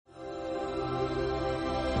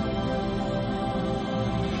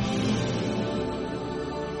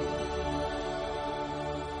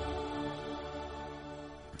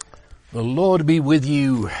The Lord be with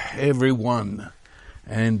you, everyone.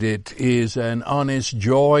 And it is an honest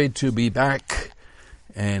joy to be back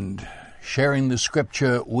and sharing the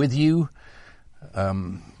scripture with you.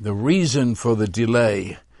 The reason for the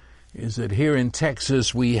delay is that here in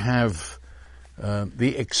Texas we have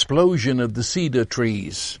the explosion of the cedar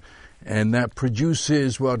trees, and that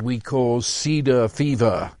produces what we call cedar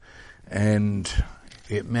fever. And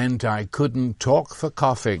it meant I couldn't talk for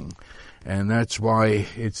coughing. And that's why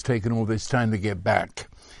it's taken all this time to get back.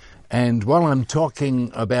 And while I'm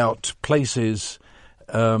talking about places,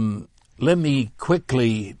 let me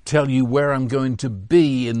quickly tell you where I'm going to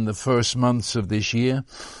be in the first months of this year.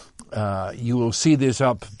 You will see this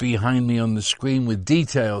up behind me on the screen with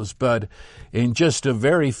details, but in just a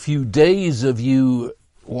very few days of you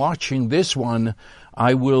watching this one,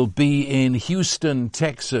 I will be in Houston,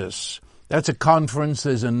 Texas. That's a conference.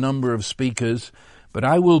 There's a number of speakers. But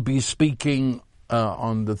I will be speaking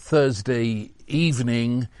on the Thursday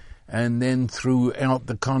evening and then throughout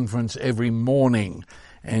the conference every morning.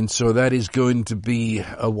 And so that is going to be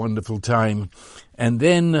a wonderful time. And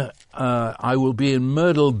then I will be in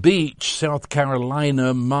Myrtle Beach, South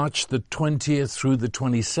Carolina, March the 20th through the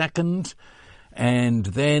 22nd. And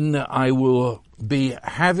then I will be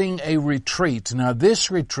having a retreat. Now, this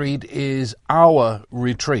retreat is our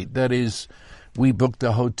retreat. That is, we booked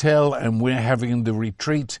a hotel and we're having the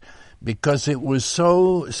retreat because it was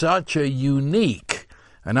such a unique,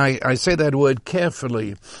 and I say that word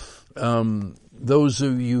carefully. Those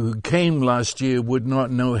of you who came last year would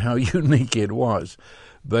not know how unique it was,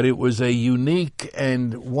 but it was a unique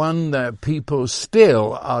and one that people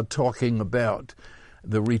still are talking about,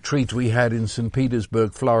 the retreat we had in St.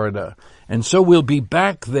 Petersburg, Florida. And so we'll be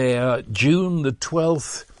back there June the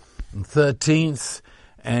 12th and 13th,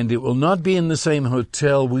 and it will not be in the same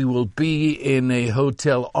hotel. We will be in a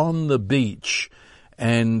hotel on the beach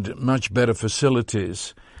and much better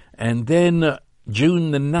facilities. And then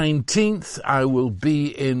June the 19th, I will be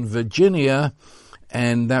in Virginia,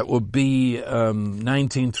 and that will be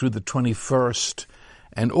 19th through the 21st.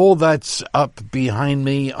 And all that's up behind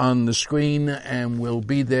me on the screen, and we'll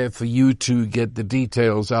be there for you to get the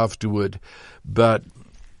details afterward. But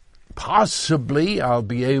possibly I'll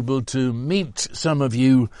be able to meet some of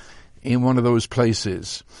you in one of those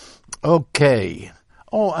places. Okay.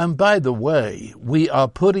 Oh, and by the way, we are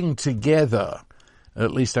putting together,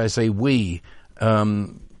 at least I say we,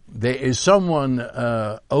 there is someone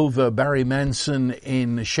over Barry Manson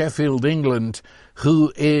in Sheffield, England,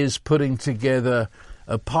 who is putting together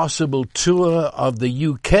a possible tour of the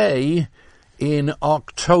UK in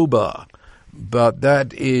October. But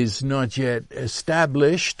that is not yet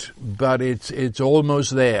established, but it's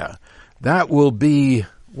almost there. That will be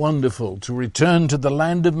wonderful, to return to the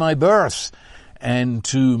land of my birth and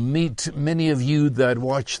to meet many of you that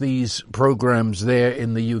watch these programs there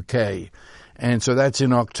in the UK. And so that's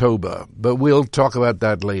in October, but we'll talk about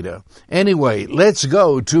that later. Anyway, let's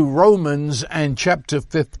go to Romans and chapter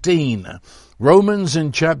 15. Romans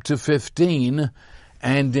in chapter 15,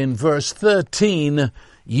 and in verse 13,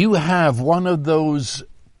 you have one of those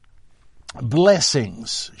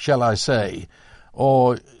blessings, shall I say,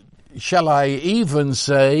 or shall I even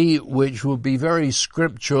say, which will be very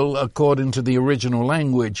scriptural according to the original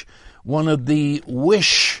language, one of the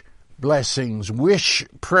wish blessings, wish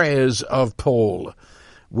prayers of Paul,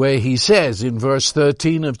 where he says in verse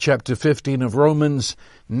 13 of chapter 15 of Romans,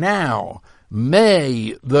 "Now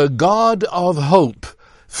may the God of hope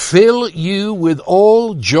fill you with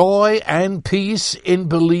all joy and peace in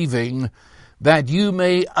believing, that you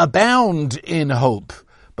may abound in hope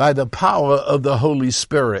by the power of the Holy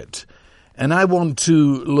Spirit." And I want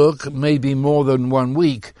to look, maybe more than 1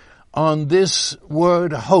 week, on this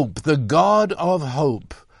word hope. The God of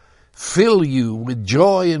hope fill you with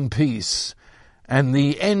joy and peace, and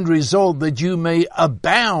the end result that you may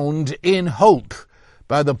abound in hope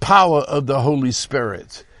by the power of the Holy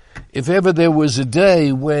Spirit. If ever there was a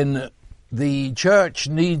day when the church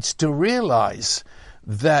needs to realize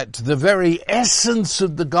that the very essence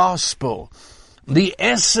of the gospel, the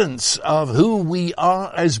essence of who we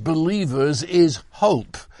are as believers, is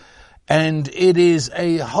hope. And it is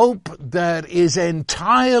a hope that is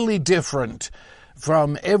entirely different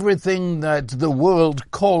from everything that the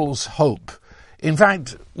world calls hope. In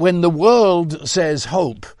fact, when the world says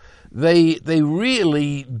hope, they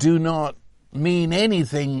really do not mean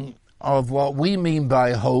anything of what we mean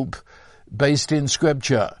by hope based in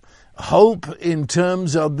Scripture. Hope in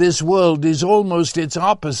terms of this world is almost its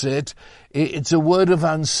opposite. It's a word of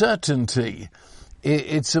uncertainty.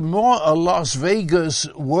 It's a more a Las Vegas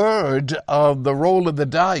word of the roll of the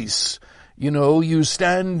dice. You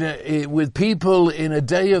stand with people in a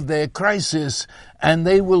day of their crisis, and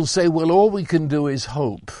they will say, well, all we can do is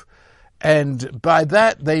hope. And by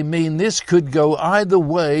that, they mean this could go either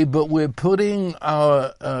way, but we're putting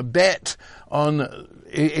our bet on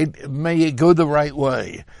it. May it go the right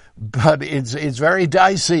way. But it's very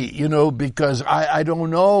dicey, because I don't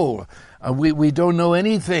know. We don't know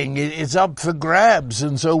anything. It's up for grabs,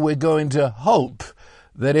 and so we're going to hope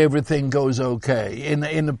that everything goes okay.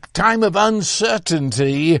 In a time of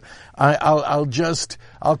uncertainty, I'll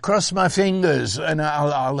cross my fingers and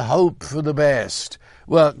I'll hope for the best.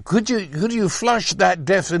 Well, could you flush that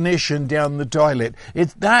definition down the toilet?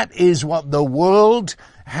 That is what the world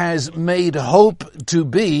has made hope to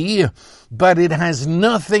be, but it has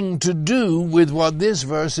nothing to do with what this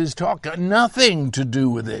verse is talking. Nothing to do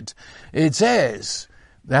with it. It says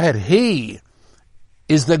that He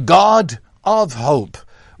is the God of hope,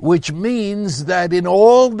 which means that in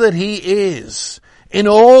all that He is, in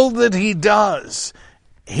all that He does,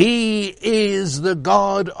 He is the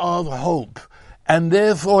God of hope. And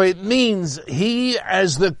therefore it means He,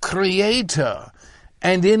 as the Creator,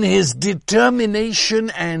 and in His determination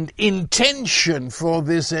and intention for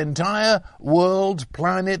this entire world,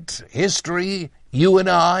 planet, history, you and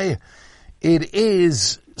I, it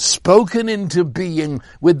is spoken into being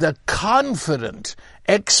with the confident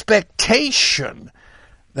expectation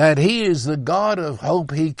that He is the God of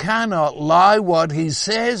hope. He cannot lie. What He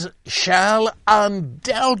says shall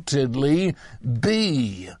undoubtedly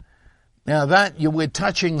be. Now we're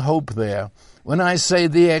touching hope there. When I say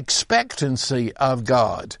the expectancy of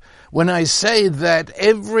God, when I say that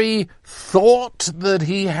every thought that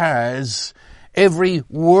He has, every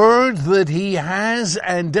word that He has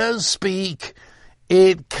and does speak,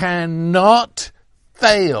 it cannot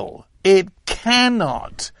fail. It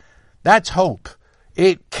cannot. That's hope.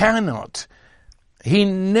 It cannot. He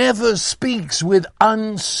never speaks with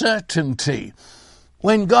uncertainty.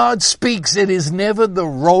 When God speaks, it is never the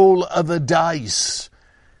roll of a dice.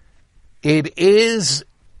 It is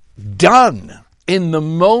done in the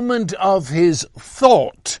moment of His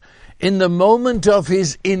thought, in the moment of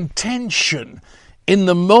His intention, in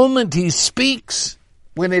the moment He speaks,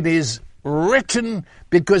 when it is written,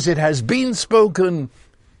 because it has been spoken,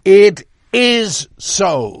 it is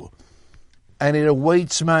so. And it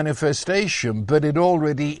awaits manifestation, but it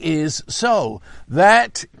already is so.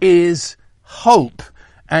 That is hope,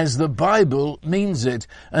 as the Bible means it.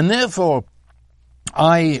 And therefore,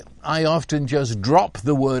 I often just drop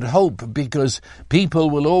the word hope, because people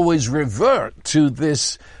will always revert to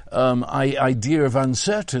this idea of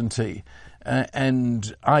uncertainty.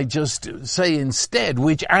 And I just say instead,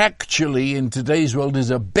 which actually in today's world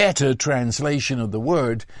is a better translation of the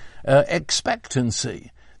word,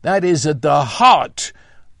 expectancy. That is at the heart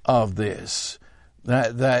of this.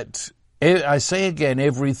 That I say again,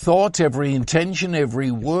 every thought, every intention,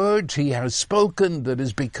 every word He has spoken that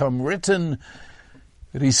has become written,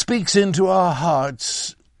 that He speaks into our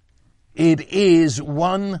hearts, it is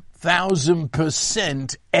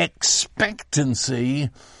 1,000% expectancy.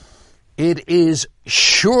 It is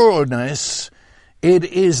sureness. It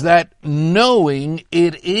is that knowing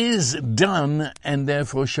it is done and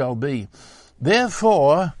therefore shall be.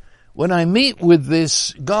 Therefore, when I meet with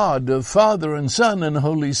this God of Father and Son and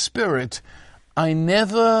Holy Spirit, I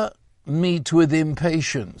never meet with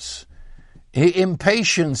impatience.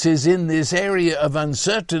 Impatience is in this area of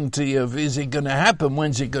uncertainty of, is it going to happen?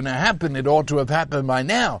 When's it going to happen? It ought to have happened by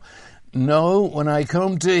now. No, when I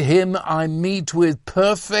come to Him, I meet with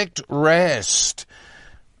perfect rest.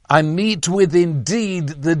 I meet with indeed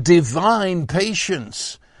the divine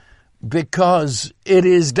patience, because it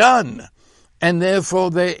is done. And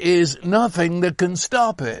therefore there is nothing that can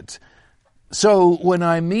stop it. So when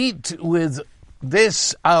I meet with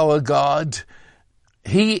this, our God,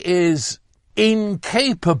 He is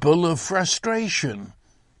incapable of frustration.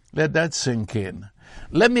 Let that sink in.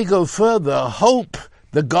 Let me go further. Hope,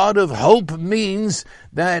 the God of hope, means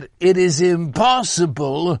that it is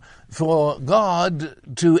impossible for God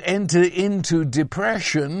to enter into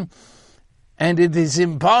depression, and it is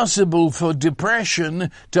impossible for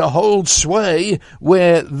depression to hold sway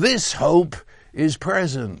where this hope is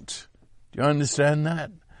present. Do you understand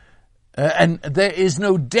that? And there is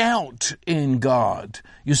no doubt in God.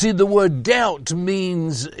 You see, the word doubt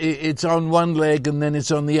means it's on one leg and then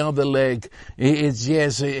it's on the other leg.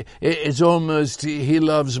 It's almost, He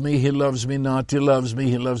loves me not, He loves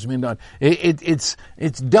me not. It's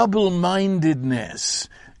double-mindedness.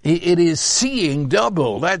 It is seeing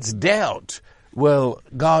double, that's doubt. Well,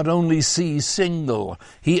 God only sees single.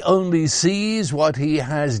 He only sees what he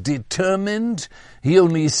has determined. He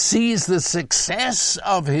only sees the success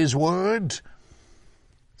of his word.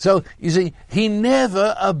 So, you see, he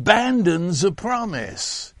never abandons a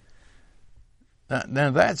promise.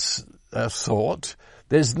 Now that's a thought.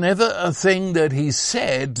 There's never a thing that he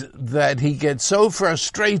said that he gets so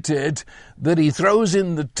frustrated that he throws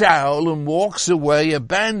in the towel and walks away,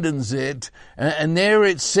 abandons it, and there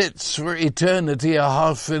it sits for eternity, a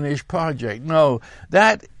half-finished project. No,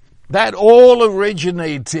 that all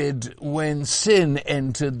originated when sin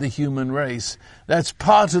entered the human race. That's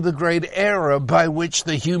part of the great error by which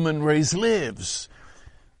the human race lives.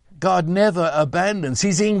 God never abandons.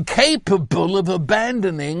 He's incapable of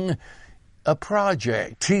abandoning a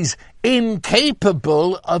project. He's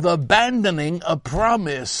incapable of abandoning a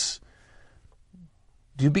promise.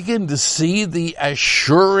 Do you begin to see the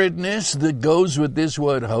assuredness that goes with this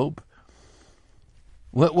word hope?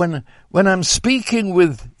 When I'm speaking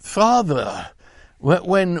with Father,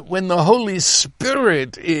 when the Holy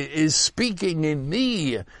Spirit is speaking in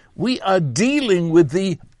me, we are dealing with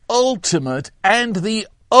the ultimate and the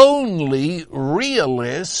only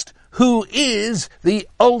realist, who is the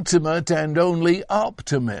ultimate and only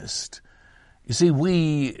optimist. You see,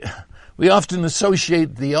 we often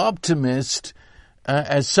associate the optimist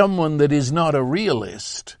as someone that is not a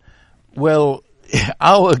realist. Well,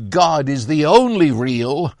 our God is the only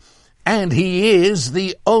real, and he is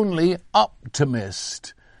the only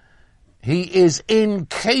optimist. He is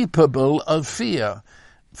incapable of fear,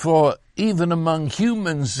 for even among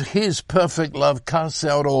humans, his perfect love casts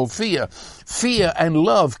out all fear. Fear and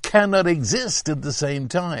love cannot exist at the same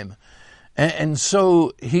time. And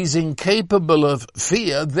so he's incapable of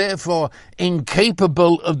fear, therefore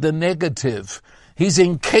incapable of the negative. He's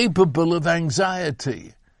incapable of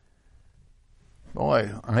anxiety.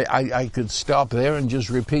 Boy, I could stop there and just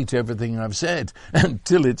repeat everything I've said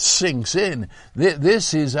until it sinks in.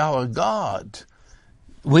 This is our God.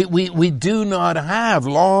 We do not have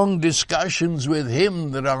long discussions with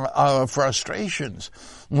him that are our frustrations.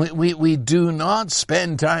 We do not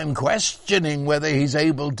spend time questioning whether he's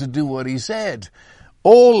able to do what he said.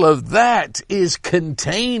 All of that is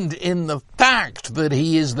contained in the fact that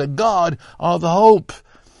he is the God of hope.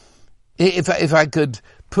 If I could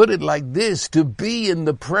put it like this, to be in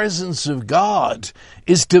the presence of God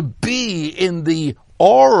is to be in the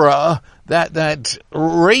aura, that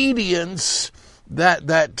radiance,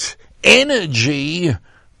 that energy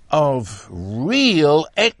of real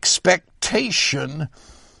expectation,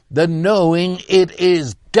 the knowing it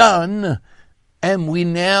is done, and we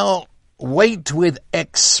now wait with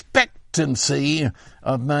expectancy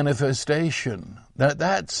of manifestation.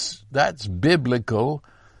 That's biblical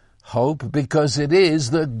hope, because it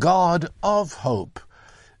is the God of hope.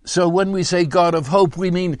 So when we say God of hope,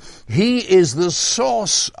 we mean he is the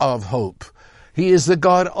source of hope. He is the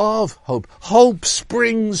God of hope. Hope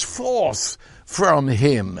springs forth from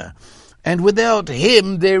him. And without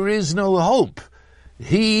him, there is no hope.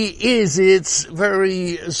 He is its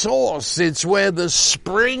very source. It's where the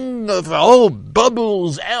spring of hope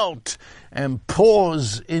bubbles out and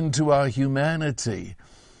pours into our humanity.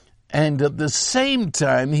 And at the same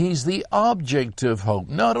time, he's the object of hope.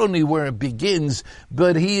 Not only where it begins,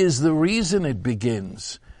 but he is the reason it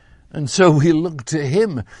begins. And so we look to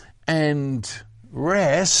him and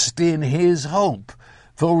rest in his hope.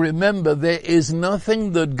 For remember, there is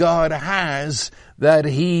nothing that God has that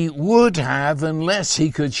he would have unless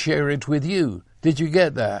he could share it with you. Did you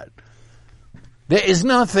get that? There is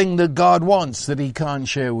nothing that God wants that he can't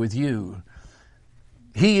share with you.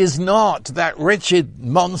 He is not that wretched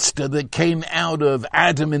monster that came out of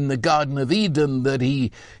Adam in the Garden of Eden that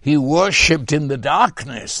he worshipped in the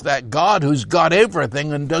darkness. That God who's got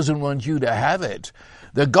everything and doesn't want you to have it.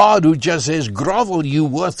 The God who just says, grovel, you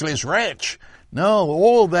worthless wretch. No,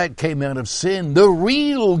 all that came out of sin. The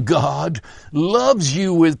real God loves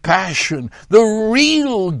you with passion. The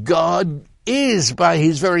real God is, by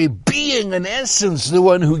his very being and essence, the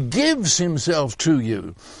one who gives himself to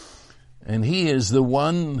you. And he is the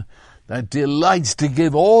one that delights to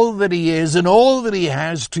give all that he is and all that he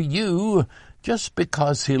has to you just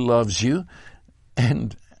because he loves you.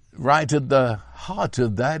 And right at the heart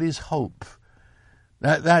of that is hope.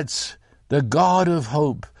 That's the God of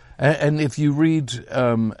hope. And if you read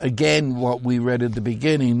again what we read at the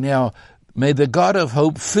beginning, now may the God of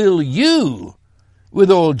hope fill you with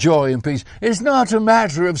all joy and peace. It's not a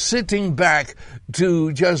matter of sitting back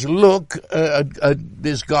to just look at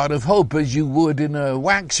this God of hope as you would in a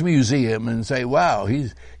wax museum and say, wow,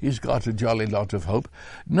 he's got a jolly lot of hope.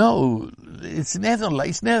 No, it's never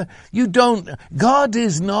like, God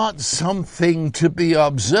is not something to be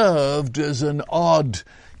observed as an odd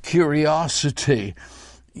curiosity.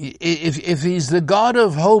 If he's the God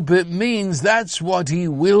of hope, it means that's what he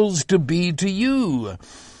wills to be to you.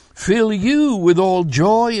 Fill you with all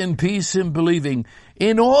joy and peace in believing,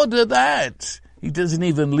 in order that, he doesn't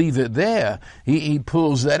even leave it there. He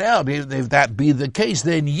pulls that out. If that be the case,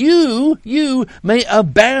 then you may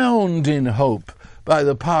abound in hope by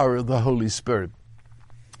the power of the Holy Spirit.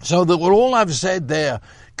 So that what all I've said there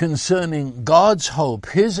concerning God's hope,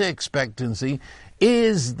 his expectancy,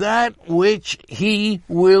 is that which he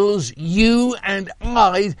wills you and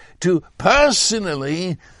I to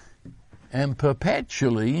personally and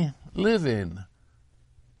perpetually live in.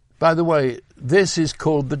 By the way, this is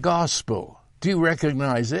called the gospel. Do you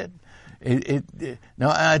recognize it?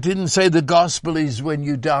 Now, I didn't say the gospel is when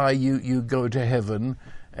you die, you go to heaven,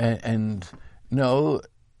 and no,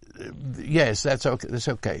 yes, that's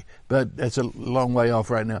okay, but that's a long way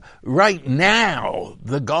off right now. Right now,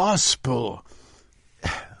 the gospel,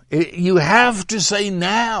 you have to say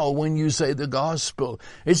now when you say the gospel.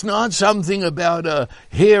 It's not something about a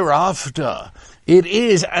hereafter. It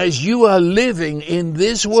is as you are living in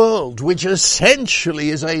this world, which essentially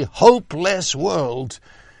is a hopeless world.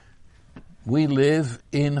 We live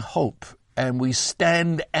in hope, and we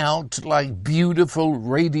stand out like beautiful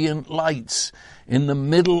radiant lights in the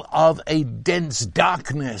middle of a dense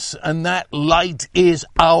darkness, and that light is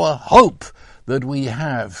our hope that we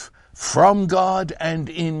have from God and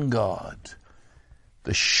in God.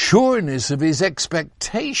 The sureness of his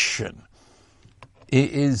expectation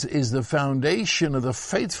is the foundation of the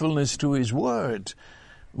faithfulness to his word.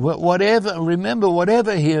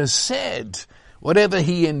 Whatever he has said, whatever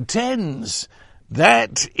he intends,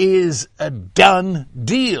 that is a done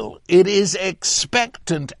deal. It is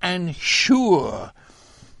expectant and sure.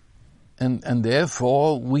 And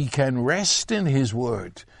therefore we can rest in his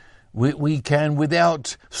word. We can,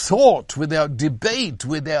 without thought, without debate,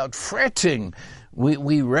 without fretting,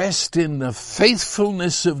 we rest in the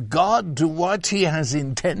faithfulness of God to what he has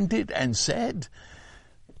intended and said,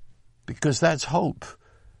 because that's hope.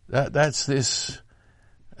 That's this.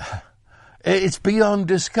 It's beyond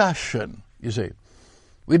discussion, you see.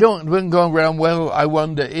 We don't go around, well, I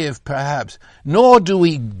wonder if, perhaps, nor do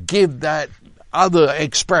we give that other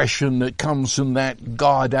expression that comes from that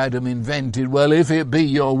God Adam invented, well, if it be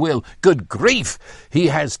your will. Good grief! He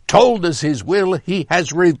has told us his will. He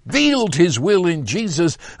has revealed his will in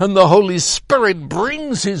Jesus, and the Holy Spirit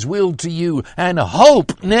brings his will to you. And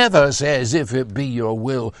hope never says, if it be your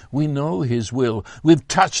will. We know his will. We've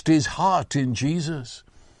touched his heart in Jesus.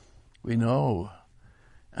 We know.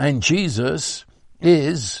 And Jesus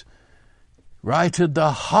is right at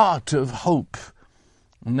the heart of hope.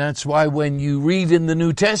 And that's why when you read in the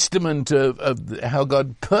New Testament of how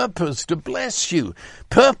God purposed to bless you,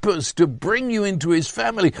 purposed to bring you into his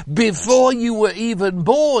family, before you were even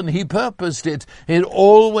born, he purposed it. It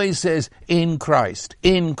always says, in Christ,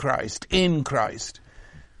 in Christ, in Christ.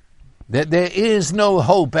 That there is no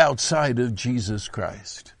hope outside of Jesus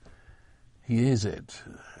Christ. He is it.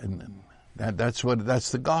 And that's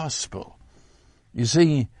the gospel. You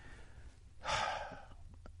see,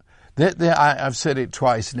 I've said it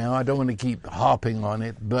twice now. I don't want to keep harping on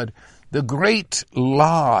it, but the great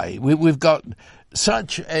lie, we've got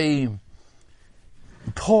such a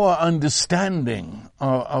poor understanding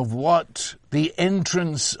of what the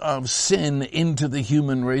entrance of sin into the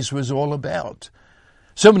human race was all about.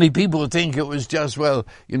 So many people think it was just,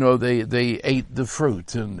 they ate the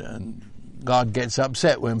fruit, and God gets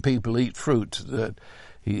upset when people eat fruit. That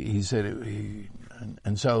he said,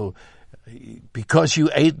 and so because you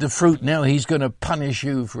ate the fruit, now he's going to punish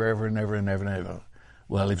you forever and ever and ever and ever.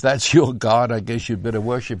 Well, if that's your God, I guess you'd better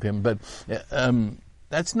worship him. But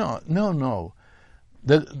that's not. No.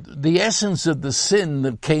 The essence of the sin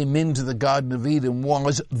that came into the Garden of Eden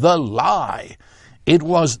was the lie. It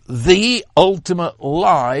was the ultimate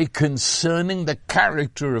lie concerning the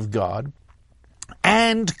character of God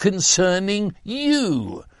and concerning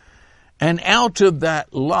you. And out of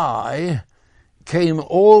that lie came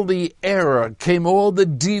all the error, came all the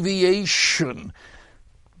deviation,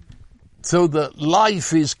 so that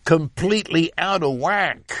life is completely out of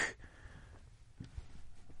whack.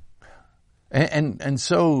 And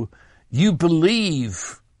so you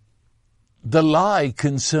believe the lie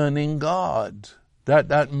concerning God,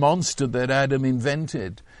 that monster that Adam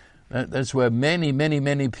invented. That's where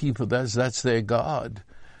many people, that's their God.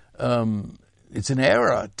 It's an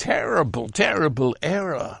error, terrible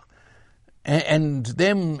error. And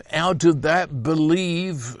them out of that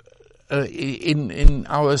believe in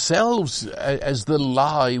ourselves as the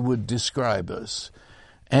lie would describe us.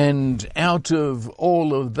 And out of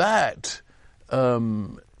all of that,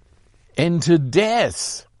 enter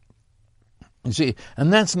death. You see,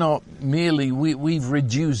 and that's not merely, we've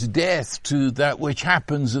reduced death to that which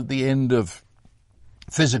happens at the end of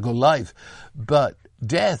physical life, but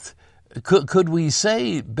death, could we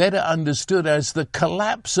say, better understood as the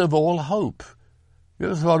collapse of all hope. You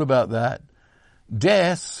ever thought about that?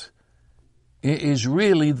 Death is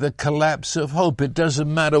really the collapse of hope. It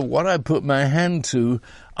doesn't matter what I put my hand to,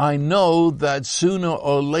 I know that sooner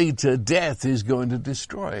or later death is going to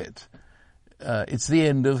destroy it. It's the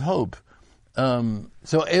end of hope.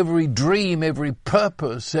 So every dream, every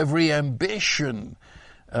purpose, every ambition,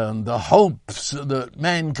 the hopes that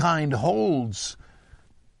mankind holds,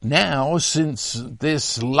 now, since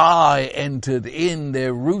this lie entered in,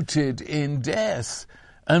 they're rooted in death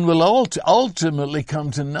and will ultimately come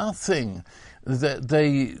to nothing.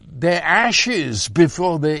 They're ashes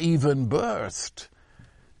before they're even birthed.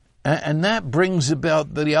 And that brings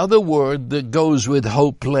about the other word that goes with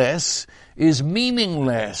hopeless is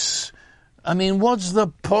meaningless. I mean, what's the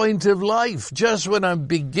point of life? Just when I'm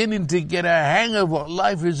beginning to get a hang of what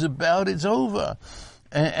life is about, it's over.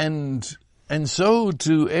 And so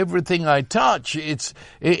to everything I touch, it's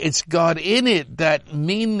got in it that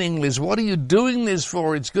meaningless. What are you doing this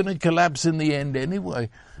for? It's going to collapse in the end anyway.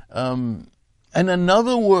 And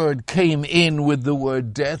another word came in with the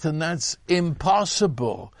word death, and that's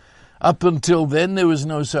impossible. Up until then, there was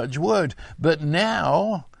no such word. But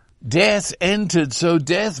now, death entered. So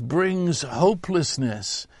death brings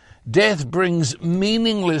hopelessness. Death brings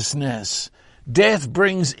meaninglessness. Death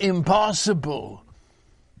brings impossible.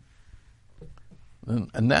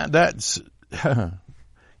 And that's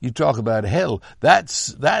you talk about hell.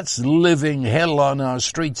 That's living hell on our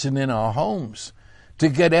streets and in our homes. To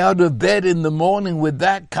get out of bed in the morning with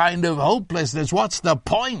that kind of hopelessness, what's the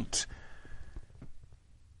point?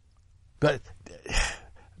 But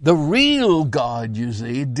the real God, you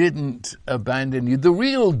see, didn't abandon you. The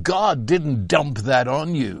real God didn't dump that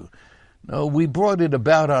on you. No, we brought it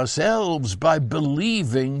about ourselves by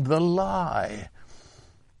believing the lie.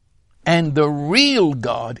 And the real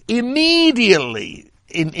God immediately,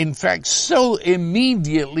 in fact, so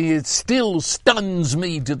immediately it still stuns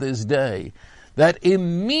me to this day, that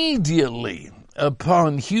immediately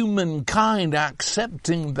upon humankind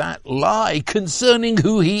accepting that lie concerning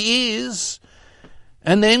who he is,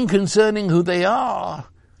 and then concerning who they are,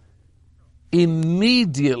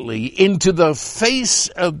 immediately into the face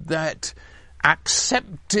of that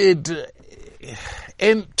accepted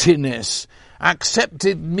emptiness,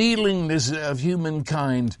 accepted meaninglessness of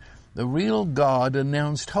humankind, the real God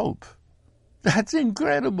announced hope. That's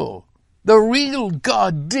incredible. The real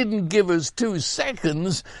God didn't give us 2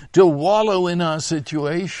 seconds to wallow in our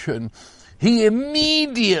situation. He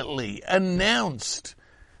immediately announced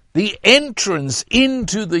the entrance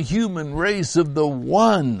into the human race of the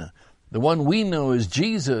one we know as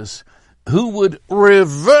Jesus, who would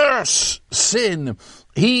reverse sin.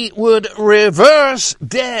 He would reverse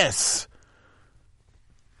death.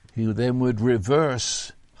 He then would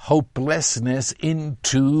reverse hopelessness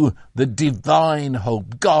into the divine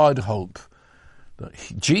hope, God hope.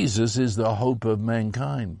 Jesus is the hope of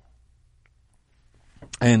mankind.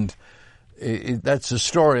 And that's the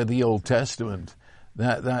story of the Old Testament.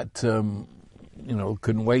 That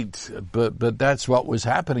couldn't wait. But that's what was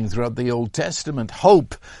happening throughout the Old Testament.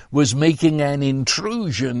 Hope was making an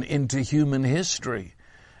intrusion into human history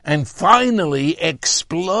and finally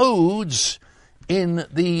explodes in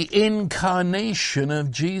the incarnation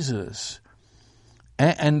of Jesus.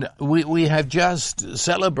 And we have just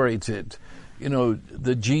celebrated,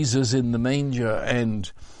 the Jesus in the manger,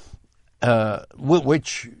 and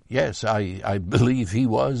which, yes, I believe he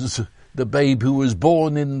was the babe who was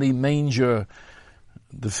born in the manger,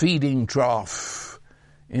 the feeding trough,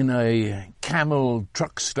 in a camel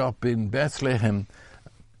truck stop in Bethlehem.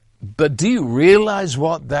 But do you realize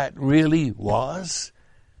what that really was?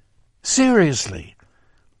 Seriously.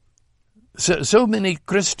 So many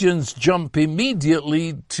Christians jump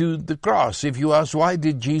immediately to the cross. If you ask, why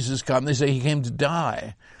did Jesus come? They say he came to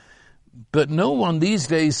die. But no one these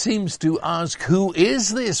days seems to ask, who is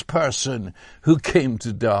this person who came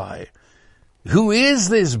to die? Who is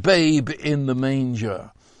this babe in the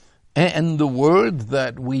manger? And the word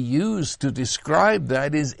that we use to describe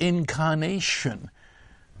that is incarnation.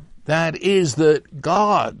 That is that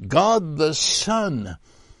God the Son,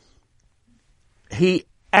 he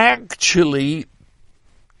actually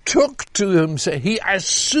took to himself, he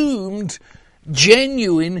assumed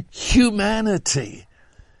genuine humanity.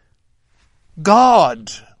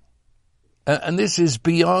 God, and this is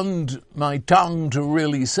beyond my tongue to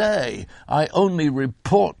really say, I only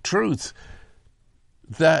report truth,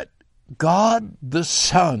 that God the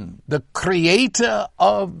Son, the creator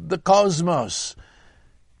of the cosmos,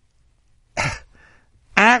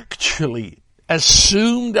 actually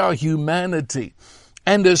assumed our humanity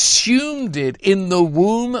and assumed it in the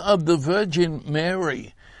womb of the Virgin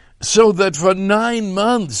Mary, so that for 9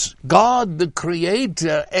 months, God the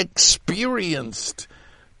Creator experienced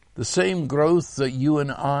the same growth that you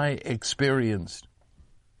and I experienced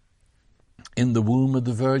in the womb of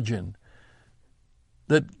the Virgin.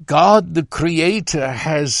 That God the Creator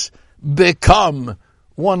has become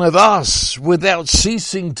one of us without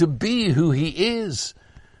ceasing to be who He is.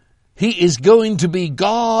 He is going to be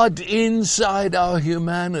God inside our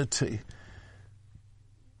humanity.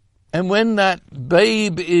 And when that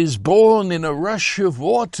babe is born in a rush of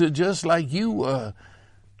water, just like you were,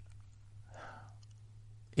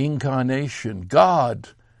 incarnation, God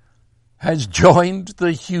has joined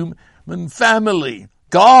the human family.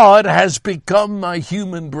 God has become my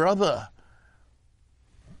human brother.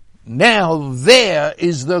 Now there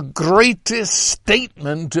is the greatest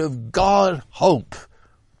statement of God hope.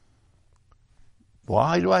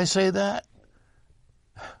 Why do I say that?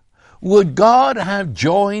 Would God have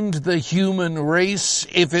joined the human race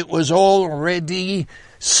if it was already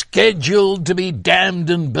scheduled to be damned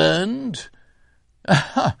and burned?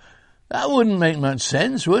 That wouldn't make much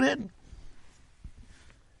sense, would it?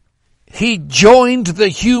 He joined the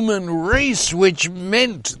human race, which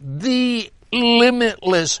meant the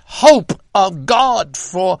limitless hope of God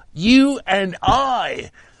for you and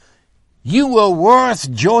I. You were worth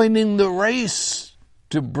joining the race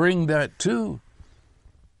to bring that too.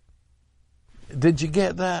 Did you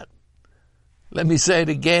get that? Let me say it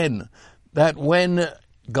again. That when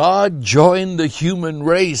God joined the human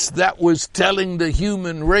race, that was telling the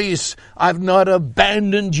human race, I've not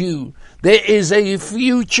abandoned you. There is a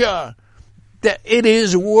future. That it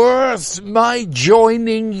is worth my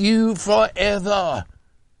joining you forever.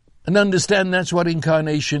 And understand that's what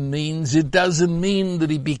incarnation means. It doesn't mean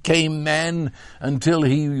that he became man until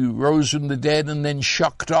he rose from the dead and then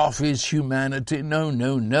shucked off his humanity. No,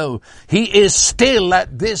 no, no. He is still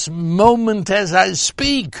at this moment as I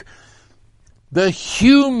speak. The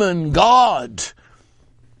human God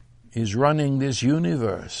is running this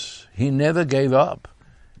universe. He never gave up.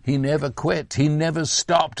 He never quit. He never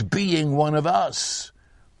stopped being one of us.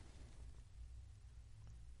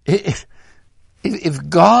 If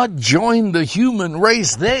God joined the human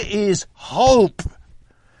race, there is hope.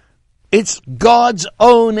 It's God's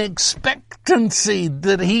own expectancy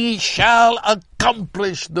that he shall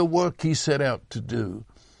accomplish the work he set out to do.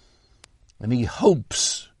 And he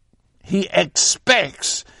hopes, he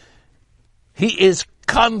expects, he is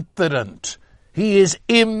confident, he is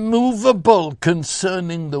immovable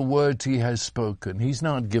concerning the word he has spoken. He's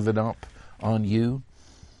not given up on you,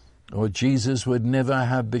 or Jesus would never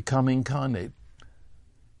have become incarnate.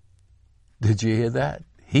 Did you hear that?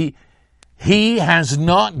 He has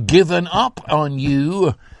not given up on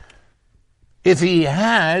you. If he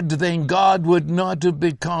had, then God would not have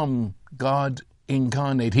become God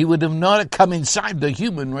incarnate. He would have not come inside the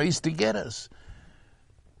human race to get us.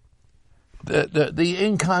 The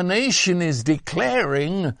incarnation is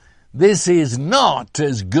declaring this is not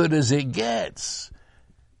as good as it gets.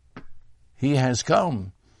 He has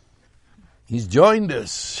come. He's joined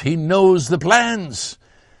us. He knows the plans.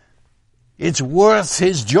 It's worth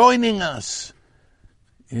his joining us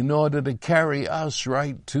in order to carry us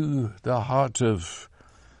right to the heart of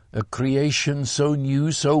a creation so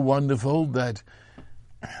new, so wonderful that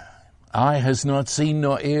eye has not seen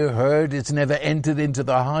nor ear heard. It's never entered into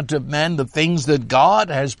the heart of man the things that God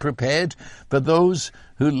has prepared for those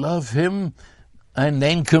who love him. And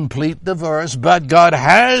then complete the verse, but God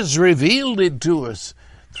has revealed it to us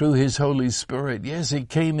through his Holy Spirit. Yes, it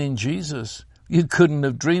came in Jesus. You couldn't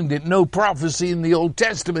have dreamed it. No prophecy in the Old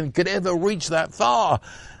Testament could ever reach that far.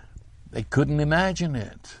 They couldn't imagine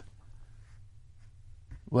it.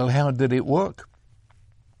 Well, how did it work?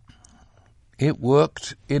 It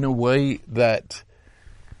worked in a way that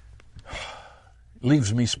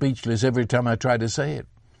leaves me speechless every time I try to say it.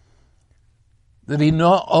 That he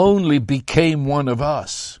not only became one of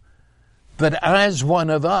us, but as one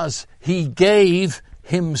of us, he gave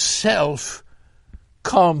himself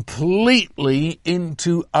completely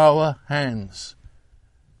into our hands.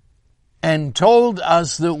 and told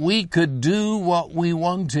us that we could do what we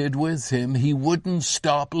wanted with him, he wouldn't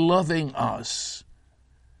stop loving us.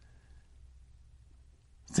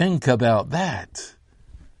 Think about that.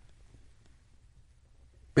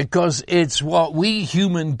 Because it's what we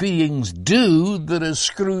human beings do that has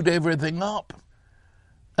screwed everything up.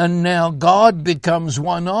 And now God becomes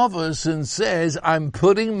one of us and says, I'm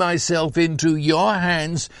putting myself into your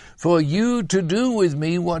hands for you to do with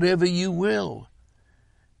me whatever you will.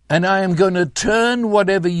 And I am going to turn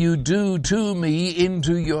whatever you do to me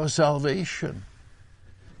into your salvation.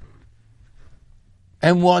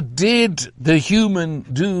 And what did the human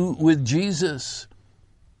do with Jesus?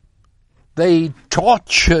 They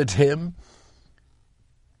tortured him,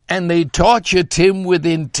 and they tortured him with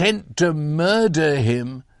intent to murder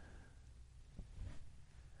him.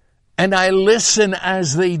 And I listen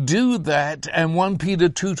as they do that, and 1 Peter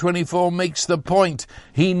 2:24 makes the point.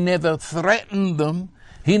 He never threatened them.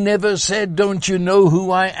 He never said, don't you know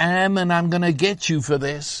who I am and I'm going to get you for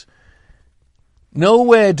this.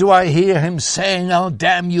 Nowhere do I hear him saying, I'll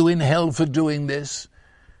damn you in hell for doing this.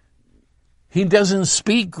 He doesn't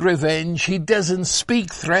speak revenge. He doesn't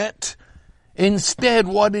speak threat. Instead,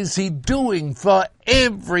 what is he doing? For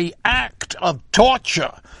every act of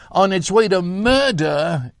torture on its way to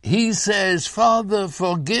murder, he says, Father,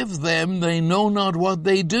 forgive them. They know not what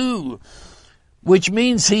they do. Which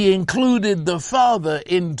means he included the Father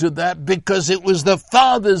into that because it was the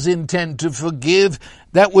Father's intent to forgive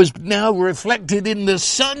that was now reflected in the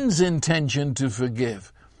Son's intention to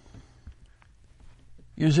forgive.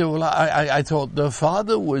 You say, well, I thought the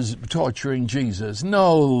Father was torturing Jesus.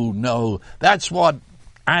 No, that's what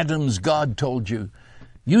Adam's God told you.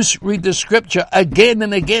 You read the scripture again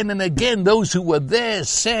and again and again. Those who were there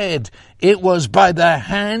said it was by the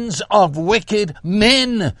hands of wicked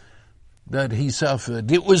men that he suffered.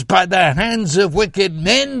 It was by the hands of wicked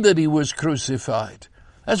men that he was crucified.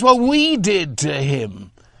 That's what we did to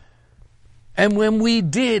him. And when we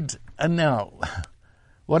did, and now,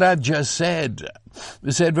 what I've just said,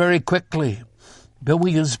 was said very quickly, but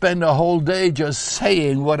we can spend a whole day just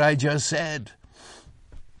saying what I just said.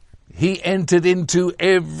 He entered into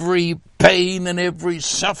every pain and every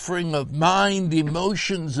suffering of mind,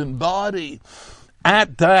 emotions, and body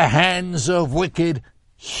at the hands of wicked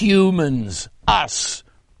humans, us.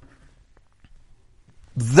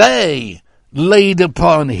 They laid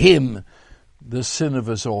upon him the sin of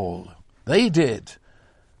us all. They did.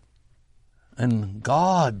 And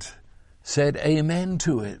God said amen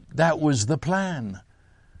to it. That was the plan.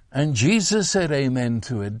 And Jesus said amen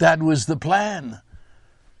to it. That was the plan.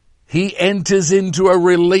 He enters into a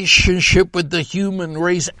relationship with the human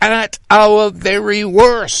race at our very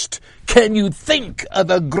worst. Can you think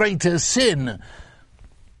of a greater sin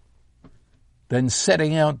than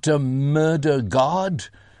setting out to murder God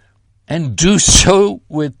and do so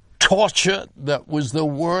with torture that was the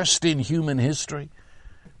worst in human history?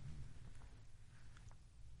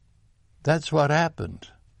 That's what happened.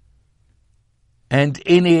 And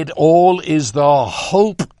in it all is the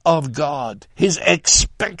hope of God, his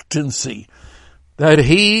expectancy that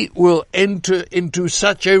he will enter into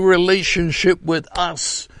such a relationship with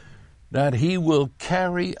us that he will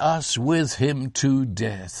carry us with him to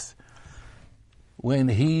death. When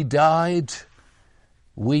he died,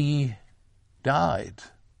 we died.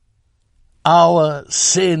 Our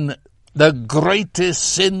sin, the greatest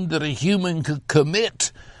sin that a human could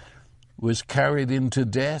commit, was carried into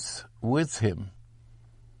death with him.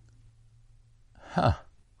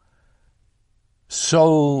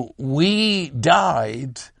 So we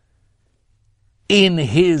died in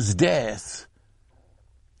his death,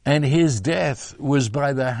 and his death was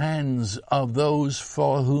by the hands of those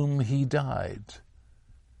for whom he died.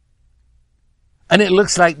 And it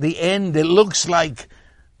looks like the end. It looks like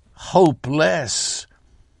hopeless.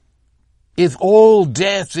 If all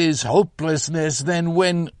death is hopelessness, then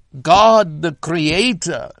when God, the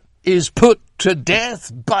Creator, is put to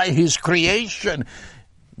death by his creation,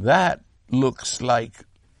 that looks like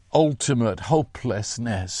ultimate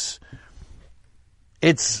hopelessness.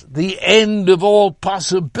 It's the end of all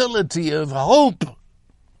possibility of hope.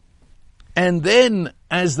 And then,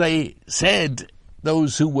 as they said,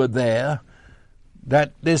 those who were there,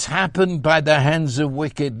 that this happened by the hands of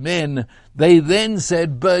wicked men, they then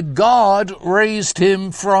said, but God raised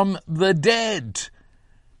him from the dead.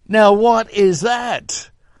 Now what is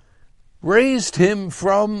that? Raised him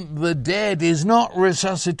from the dead is not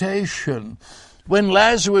resuscitation. When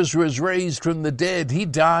Lazarus was raised from the dead, he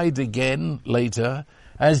died again later,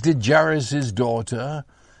 as did Jairus' daughter.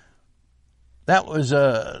 That was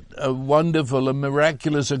a wonderful, a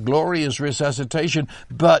miraculous, a glorious resuscitation.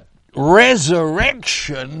 But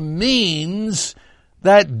resurrection means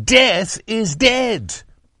that death is dead.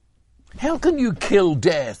 How can you kill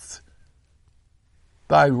death?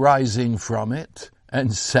 By rising from it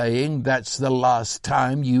and saying that's the last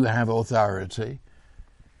time you have authority.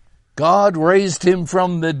 God raised him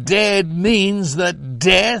from the dead means that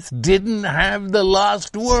death didn't have the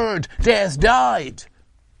last word. Death died.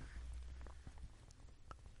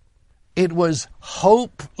 It was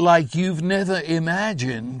hope like you've never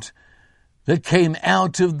imagined that came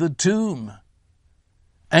out of the tomb.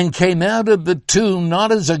 And came out of the tomb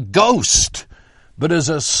not as a ghost, but as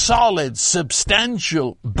a solid,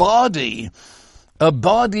 substantial body. A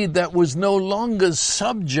body that was no longer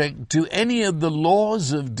subject to any of the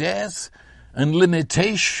laws of death and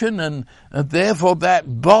limitation, and therefore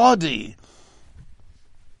that body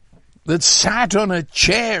that sat on a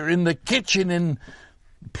chair in the kitchen in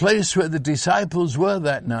the place where the disciples were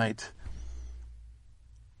that night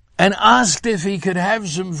and asked if he could have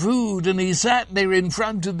some food, and he sat there in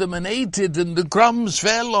front of them and ate it, and the crumbs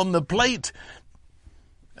fell on the plate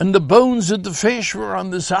and the bones of the fish were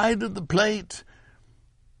on the side of the plate.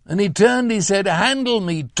 And he turned, he said, handle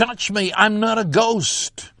me, touch me, I'm not a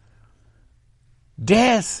ghost.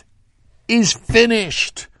 Death is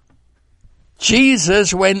finished.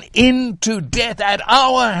 Jesus went into death at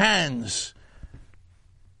our hands,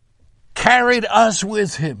 carried us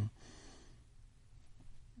with him.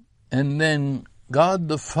 And then God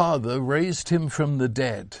the Father raised him from the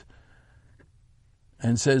dead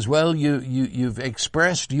and says, well, you've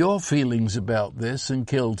expressed your feelings about this and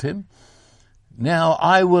killed him. Now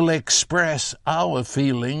I will express our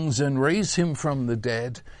feelings and raise him from the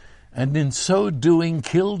dead, and in so doing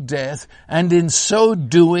kill death, and in so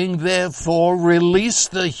doing therefore release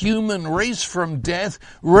the human race from death,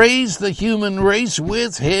 raise the human race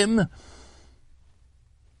with him.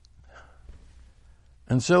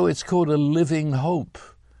 And so it's called a living hope.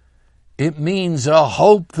 It means a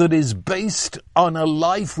hope that is based on a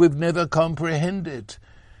life we've never comprehended.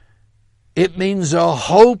 It means a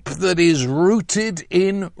hope that is rooted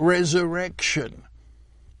in resurrection.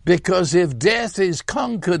 Because if death is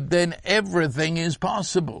conquered, then everything is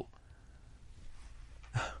possible.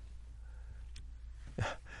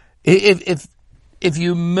 If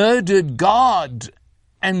you murdered God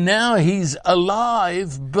and now he's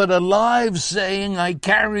alive, but alive saying, I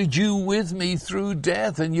carried you with me through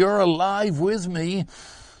death and you're alive with me.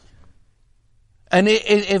 And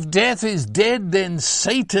if death is dead, then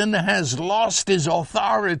Satan has lost his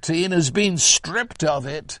authority and has been stripped of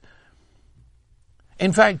it.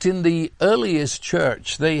 In fact, in the earliest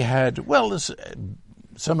church, they had, well,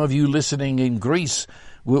 some of you listening in Greece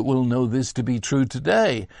will know this to be true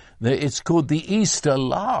today. It's called the Easter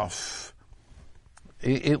laugh.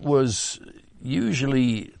 It was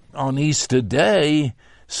usually on Easter Day,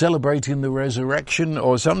 celebrating the resurrection,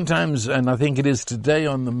 or sometimes, and I think it is today,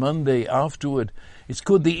 on the Monday afterward. It's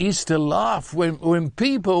called the Easter laugh, when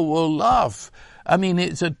people will laugh. I mean,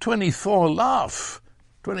 it's a 24-hour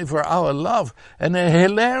laugh, and a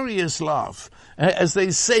hilarious laugh. As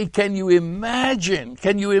they say, can you imagine?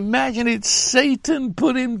 It's Satan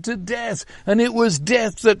put him to death, and it was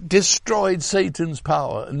death that destroyed Satan's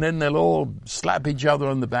power. And then they'll all slap each other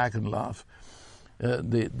on the back and laugh.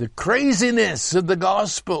 The craziness of the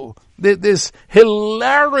gospel, this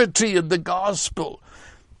hilarity of the gospel,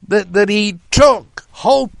 that he took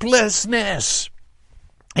hopelessness,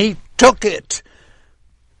 he took it,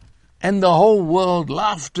 and the whole world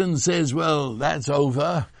laughed and says, well, that's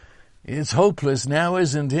over. It's hopeless now,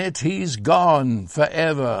 isn't it? He's gone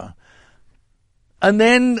forever. And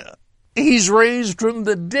then he's raised from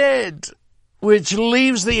the dead, which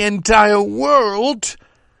leaves the entire world.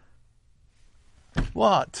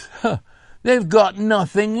 What? They've got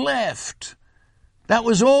nothing left. That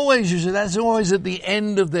was always, you see, that's always at the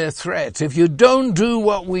end of their threat. If you don't do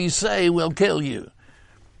what we say, we'll kill you.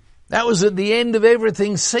 That was at the end of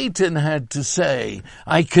everything Satan had to say.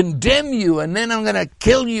 I condemn you, and then I'm going to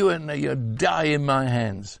kill you, and you die in my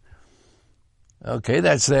hands. Okay,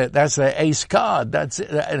 that's their ace card. That's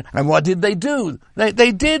it. And what did they do?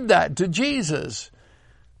 They did that to Jesus.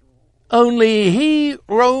 Only he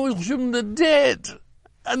rose from the dead,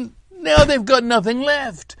 and now they've got nothing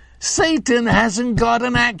left. Satan hasn't got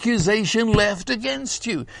an accusation left against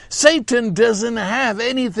you. Satan doesn't have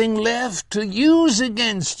anything left to use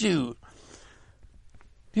against you.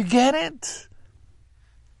 You get it?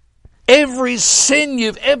 Every sin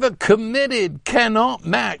you've ever committed cannot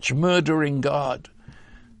match murdering God.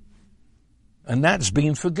 And that's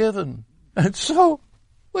been forgiven. And so,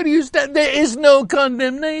 what do you stand? There is no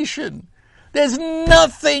condemnation. There's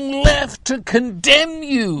nothing left to condemn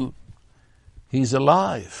you. He's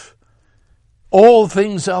alive. all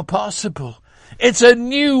things are possible. It's a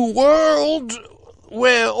new world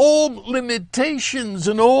where all limitations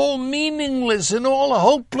and all meaningless and all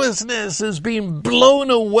hopelessness has been blown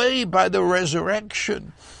away by the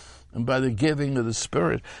resurrection and by the giving of the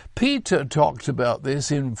Spirit. Peter talked about this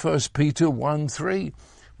in 1 Peter 1:3,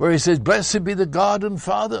 where he says, "Blessed be the God and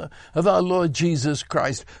Father of our Lord Jesus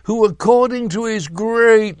Christ, who according to his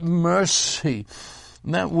great mercy,"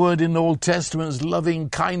 and that word in the Old Testament is loving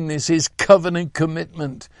kindness, his covenant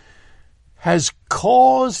commitment, has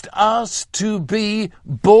caused us to be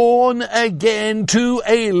born again to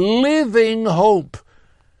a living hope.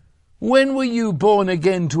 When were you born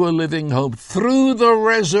again to a living hope? Through the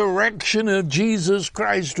resurrection of Jesus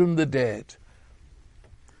Christ from the dead.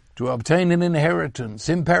 To obtain an inheritance,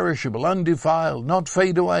 imperishable, undefiled, not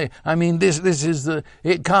fade away. I mean, this is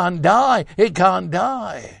it can't die. It can't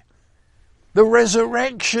die. The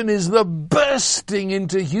resurrection is the bursting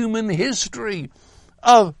into human history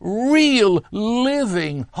of real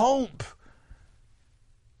living hope.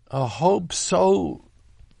 A hope so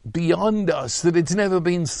beyond us that it's never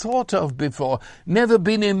been thought of before, never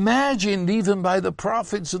been imagined even by the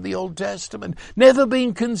prophets of the Old Testament, never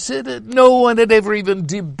been considered. No one had ever even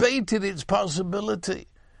debated its possibility.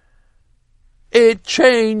 It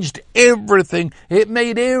changed everything. It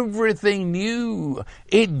made everything new.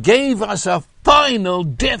 It gave us a final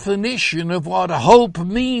definition of what hope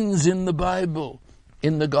means in the Bible,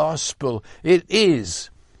 in the gospel. It is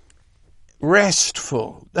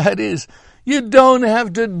restful. That is, you don't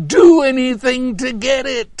have to do anything to get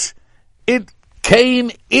it. It came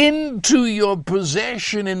into your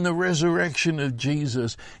possession in the resurrection of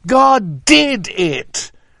Jesus. God did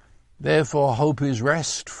it. Therefore, hope is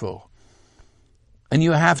restful. And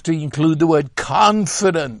you have to include the word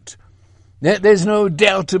confident. There's no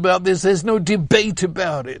doubt about this. There's no debate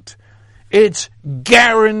about it. It's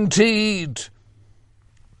guaranteed.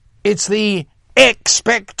 It's the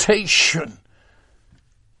expectation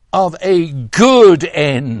of a good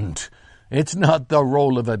end. It's not the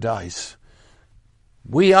roll of a dice.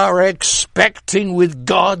 We are expecting with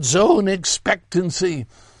God's own expectancy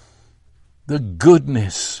the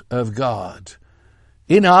goodness of God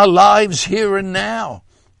in our lives here and now,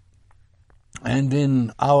 and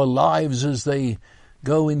in our lives as they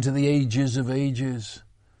go into the ages of ages.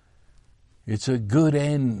 It's a good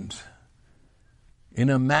end in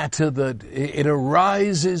a matter that it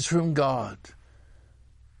arises from God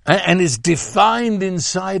and is defined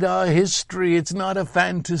inside our history. It's not a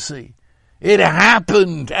fantasy. It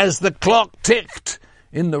happened as the clock ticked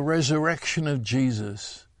in the resurrection of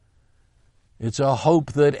Jesus. It's a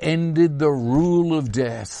hope that ended the rule of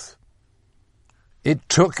death. It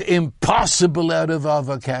took impossible out of our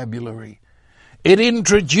vocabulary. It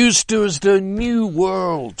introduced us to a new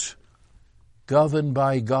world governed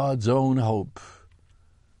by God's own hope.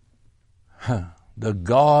 The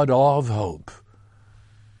God of hope.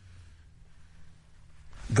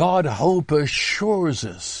 God hope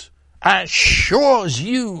assures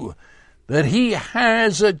you that he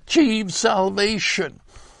has achieved salvation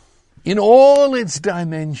in all its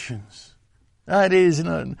dimensions. That is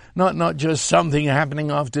not just something happening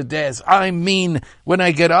after death. I mean, when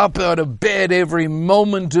I get up out of bed, every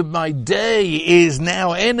moment of my day is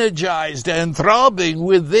now energized and throbbing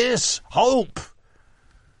with this hope.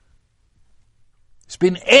 It's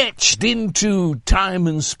been etched into time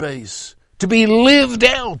and space to be lived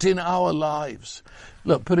out in our lives.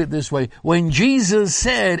 Look, put it this way. When Jesus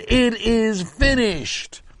said, "It is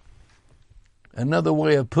finished," another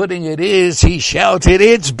way of putting it is, he shouted,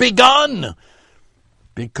 "It's begun."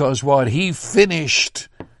 Because what he finished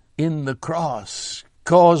in the cross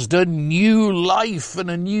caused a new life and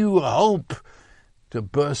a new hope to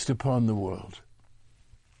burst upon the world.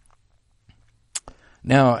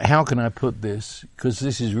 Now, how can I put this? Because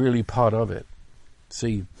this is really part of it.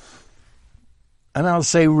 See, and I'll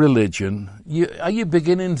say religion. Are you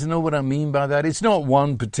beginning to know what I mean by that? It's not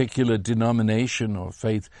one particular denomination or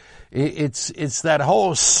faith. It's that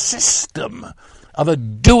whole system of a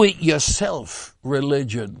do-it-yourself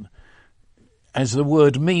religion. As the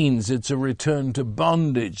word means, it's a return to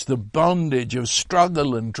bondage, the bondage of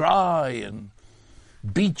struggle and try and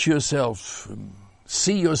beat yourself and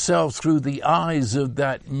see yourself through the eyes of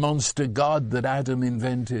that monster God that Adam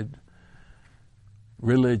invented.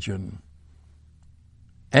 Religion.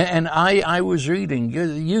 And I was reading,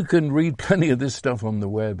 you can read plenty of this stuff on the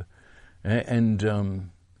web, and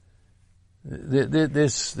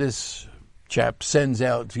this chap sends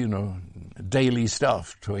out, daily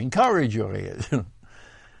stuff to encourage your ears.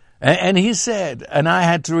 And he said, and I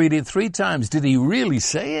had to read it 3 times, did he really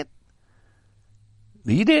say it?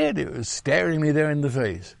 He did. It was staring me there in the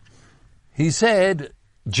face. He said,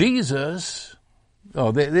 Jesus,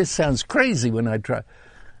 this sounds crazy when I try.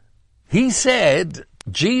 He said,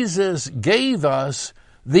 Jesus gave us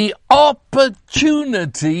the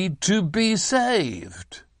opportunity to be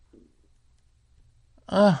saved.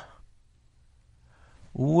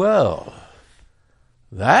 Well,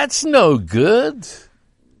 that's no good.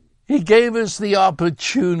 He gave us the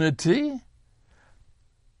opportunity.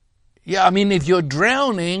 Yeah, I mean, if you're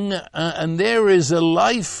drowning and there is a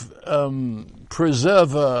life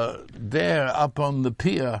preserver there up on the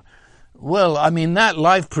pier, well, I mean, that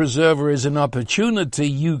life preserver is an opportunity.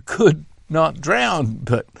 You could not drown,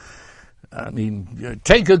 but, I mean,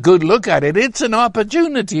 take a good look at it. It's an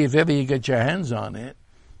opportunity if ever you get your hands on it.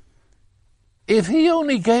 If he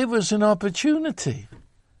only gave us an opportunity,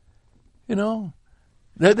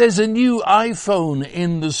 there's a new iPhone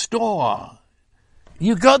in the store.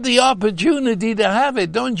 You got the opportunity to have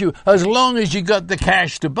it, don't you? As long as you got the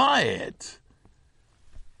cash to buy it.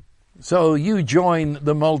 So you join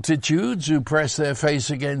the multitudes who press their face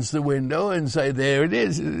against the window and say, there it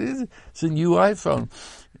is. It's a new iPhone.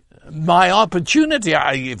 My opportunity,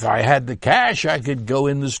 if I had the cash, I could go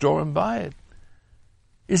in the store and buy it.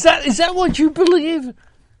 Is that what you believe?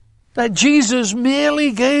 That Jesus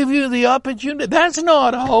merely gave you the opportunity? That's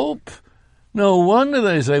not hope. No wonder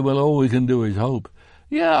they say, well, all we can do is hope.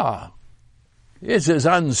 Yeah, it's as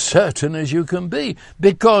uncertain as you can be.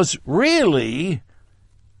 Because really,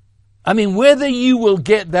 I mean, whether you will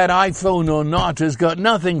get that iPhone or not has got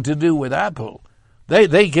nothing to do with Apple.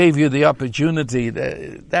 They gave you the opportunity.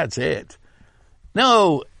 That's it.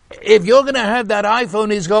 No, if you're going to have that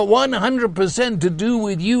iPhone, it's got 100% to do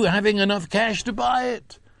with you having enough cash to buy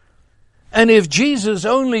it. And if Jesus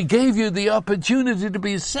only gave you the opportunity to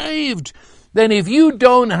be saved, then if you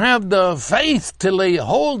don't have the faith to lay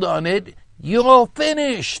hold on it, you're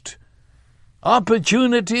finished.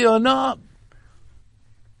 Opportunity or not.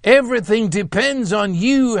 Everything depends on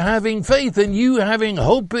you having faith and you having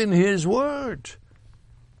hope in His Word.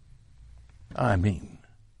 I mean,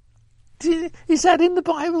 is that in the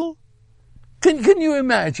Bible? Can you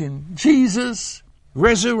imagine Jesus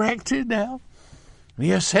resurrected now?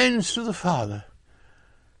 He ascends to the Father.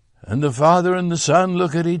 And the Father and the Son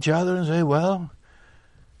look at each other and say, well,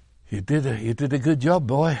 you did a good job,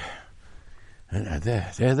 boy. And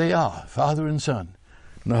there they are, Father and Son.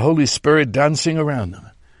 And the Holy Spirit dancing around them.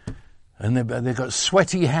 And they've got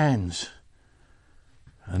sweaty hands.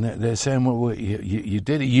 And they're saying, well, you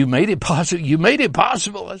did it. You made it possible. You made it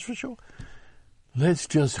possible, that's for sure. Let's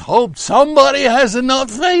just hope somebody has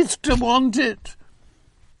enough faith to want it.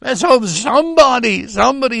 Let's hope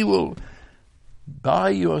somebody will buy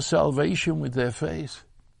your salvation with their faith.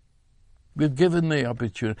 We've given the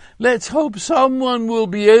opportunity. Let's hope someone will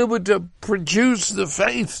be able to produce the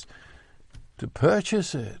faith to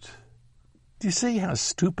purchase it. Do you see how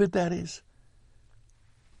stupid that is?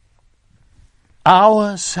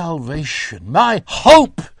 Our salvation, my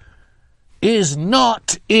hope, is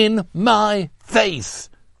not in my faith,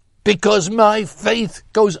 because my faith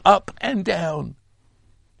goes up and down.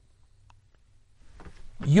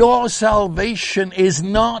 Your salvation is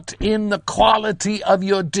not in the quality of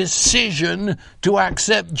your decision to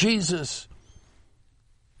accept Jesus.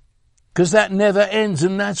 Because that never ends,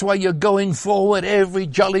 and that's why you're going forward every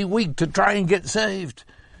jolly week to try and get saved.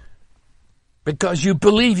 Because you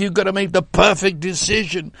believe you've got to make the perfect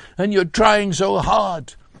decision, and you're trying so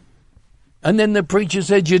hard. And then the preacher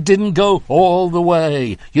said you didn't go all the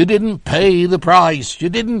way. You didn't pay the price. You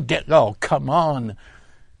didn't get... Oh, come on.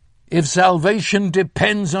 If salvation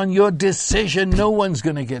depends on your decision, no one's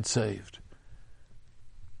going to get saved.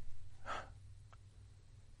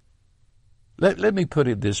 Let me put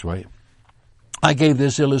it this way. I gave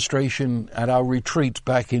this illustration at our retreat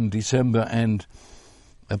back in December, and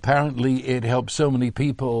apparently it helped so many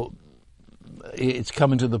people. It's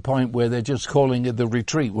coming to the point where they're just calling it the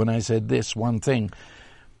retreat when I said this one thing.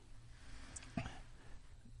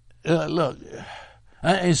 Look,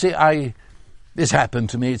 you see, this happened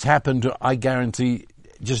to me. It's happened to, I guarantee,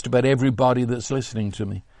 just about everybody that's listening to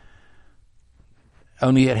me.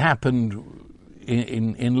 Only it happened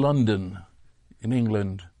in London, in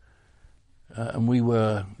England. And we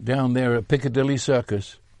were down there at Piccadilly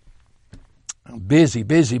Circus. Busy.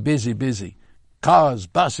 Cars,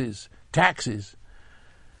 buses, taxis.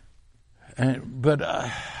 But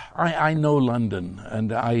I know London,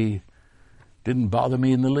 and I didn't bother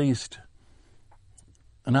me in the least.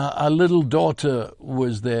 And our little daughter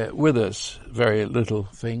was there with us, very little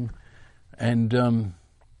thing. And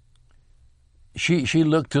she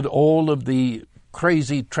looked at all of the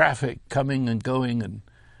crazy traffic coming and going,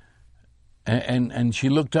 and she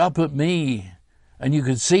looked up at me, And you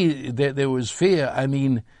could see that there was fear. I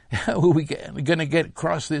mean, how are we going to get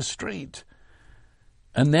across this street?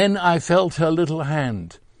 And then I felt her little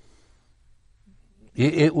hand.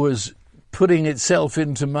 It was putting itself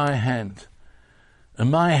into my hand.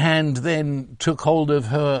 And my hand then took hold of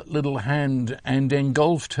her little hand and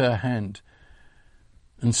engulfed her hand.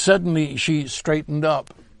 And suddenly she straightened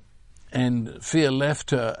up and fear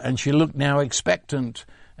left her, and she looked now expectant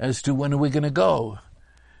as to when are we going to go.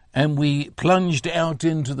 And we plunged out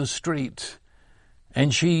into the street,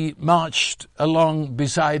 and she marched along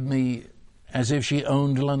beside me as if she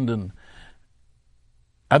owned London.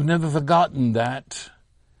 I've never forgotten that,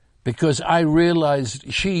 because I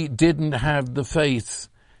realized she didn't have the faith.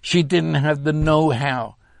 She didn't have the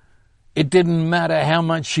know-how. It didn't matter how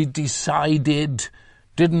much she decided,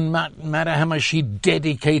 didn't matter how much she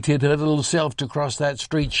dedicated her little self to cross that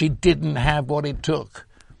street. She didn't have what it took.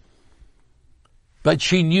 But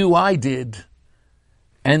she knew I did,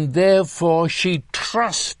 and therefore she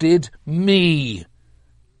trusted me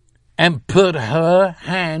and put her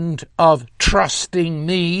hand of trusting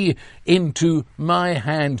me into my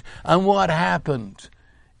hand. And what happened?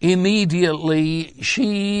 Immediately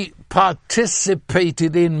she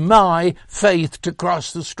participated in my faith to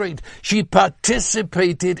cross the street. She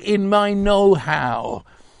participated in my know-how.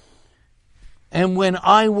 And when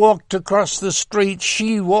I walked across the street,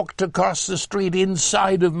 she walked across the street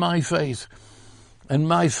inside of my faith. And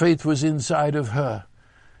my faith was inside of her.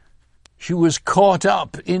 She was caught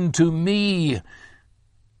up into me.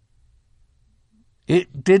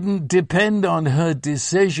 It didn't depend on her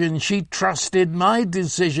decision. She trusted my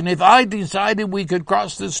decision. If I decided we could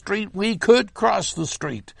cross the street, we could cross the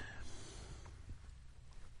street.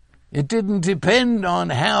 It didn't depend on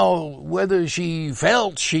whether she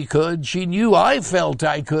felt she could. She knew I felt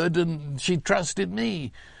I could, and she trusted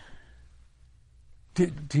me.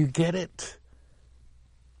 Do you get it?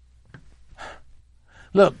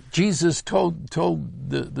 Look, Jesus told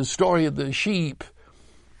the story of the sheep.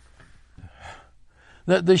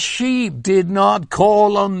 That the sheep did not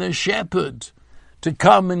call on the shepherd to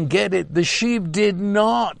come and get it. The sheep did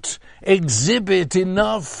not exhibit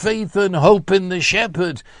enough faith and hope in the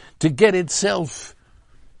shepherd to get itself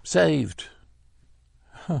saved.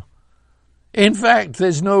 In fact,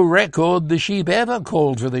 there's no record the sheep ever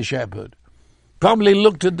called for the shepherd. Probably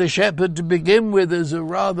looked at the shepherd to begin with as a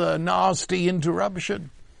rather nasty interruption.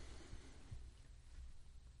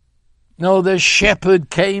 No, the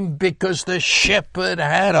shepherd came because the shepherd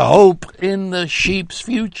had hope in the sheep's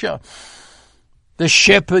future. The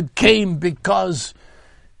shepherd came because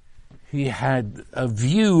he had a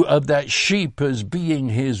view of that sheep as being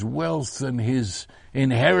his wealth and his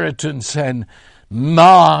inheritance, and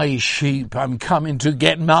my sheep, I'm coming to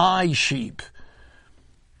get my sheep.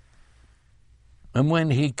 And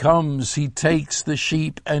when he comes, he takes the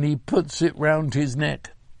sheep and he puts it round his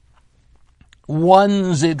neck,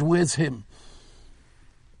 ones it with him.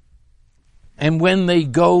 And when they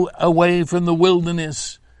go away from the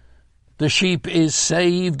wilderness, the sheep is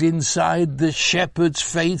saved inside the shepherd's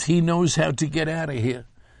faith. He knows how to get out of here.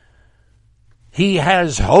 He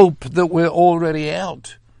has hope that we're already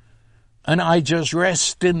out. And I just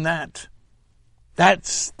rest in that.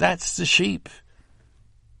 That's the sheep.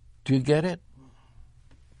 Do you get it?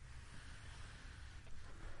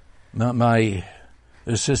 My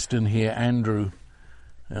assistant here, Andrew,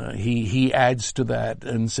 he adds to that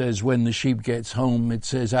and says when the sheep gets home, it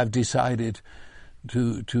says, I've decided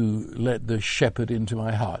to let the shepherd into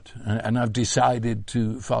my heart, and I've decided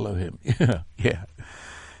to follow him. Yeah.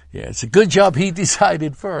 It's a good job he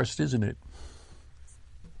decided first, isn't it?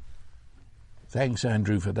 Thanks,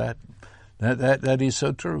 Andrew, for that. That is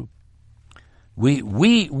so true.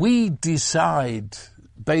 We decide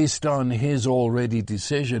based on his already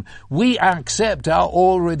decision. We accept our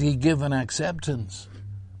already given acceptance.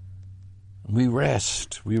 We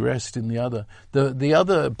rest in the other. The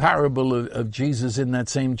other parable of Jesus in that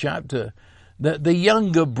same chapter, the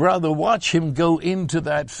younger brother, watch him go into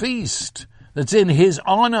that feast that's in his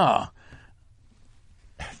honor.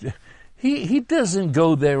 He doesn't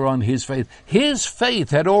go there on his faith. His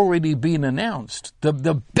faith had already been announced.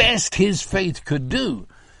 The best his faith could do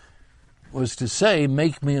was to say,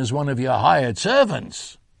 make me as one of your hired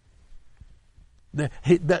servants.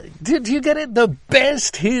 Did you get it? The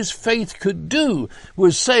best his faith could do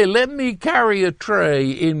was say, let me carry a tray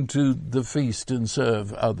into the feast and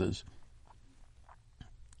serve others.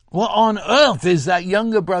 What on earth is that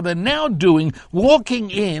younger brother now doing,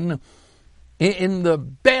 walking in the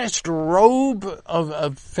best robe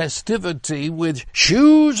of festivity with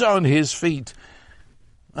shoes on his feet,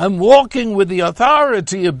 and walking with the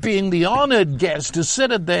authority of being the honored guest to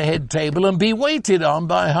sit at their head table and be waited on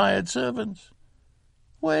by hired servants.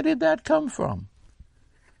 Where did that come from?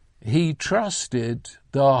 He trusted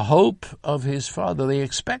the hope of his Father, the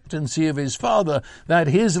expectancy of his Father that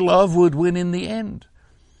his love would win in the end.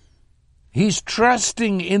 He's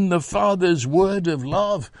trusting in the Father's word of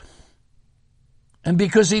love. And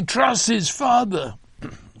because he trusts his Father,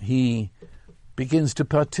 he begins to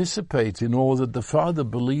participate in all that the Father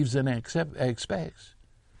believes and expects.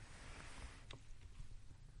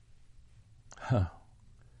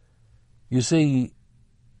 You see,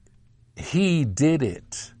 he did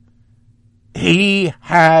it. He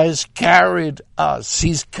has carried us.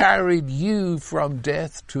 He's carried you from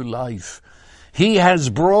death to life. He has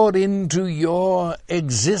brought into your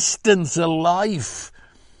existence a life,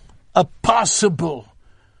 a possible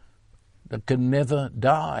that can never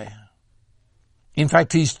die. In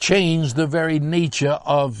fact, he's changed the very nature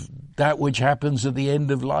of that which happens at the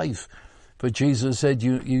end of life. But Jesus said,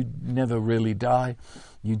 you never really die.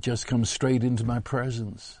 You just come straight into my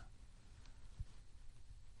presence.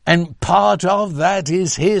 And part of that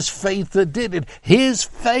is his faith that did it. His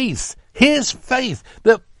faith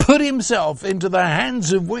that put himself into the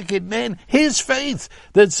hands of wicked men. His faith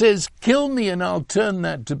that says, kill me and I'll turn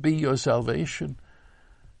that to be your salvation.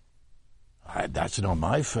 That's not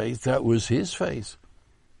my faith. That was his faith.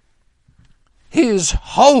 His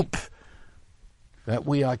hope that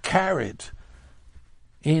we are carried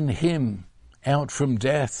in him out from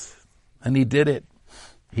death. And he did it.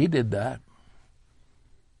 He did that.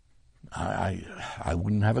 I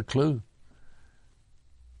wouldn't have a clue.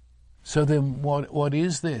 So then what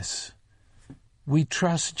is this? We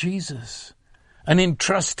trust Jesus. And in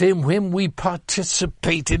trust him, we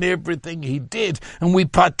participate in everything he did. And we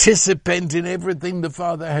participate in everything the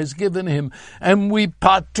Father has given him. And we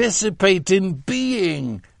participate in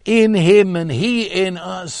being in him and he in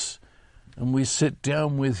us. And we sit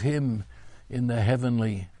down with him in the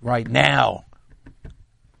heavenly right now.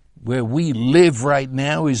 Where we live right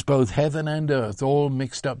now is both heaven and earth, all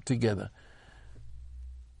mixed up together.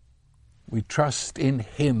 We trust in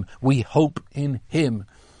him. We hope in him.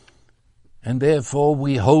 And therefore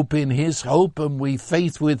we hope in his hope and we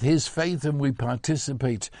faith with his faith and we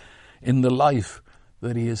participate in the life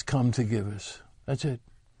that he has come to give us. That's it.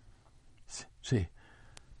 See,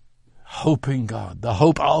 hope in God, the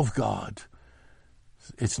hope of God.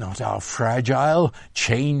 It's not our fragile,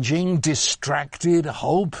 changing, distracted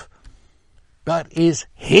hope, but is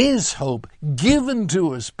his hope given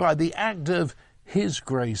to us by the act of his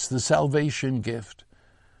grace, the salvation gift.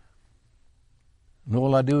 And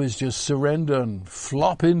all I do is just surrender and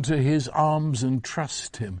flop into his arms and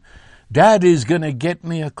trust him. Dad is going to get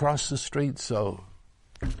me across the street, so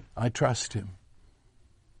I trust him.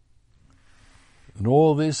 And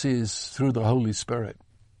all this is through the Holy Spirit.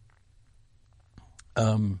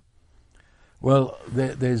 Well,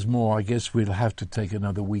 there's more. I guess we'll have to take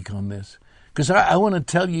another week on this. Because I want to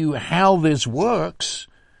tell you how this works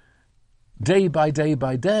day by day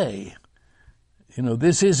by day. You know,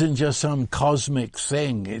 this isn't just some cosmic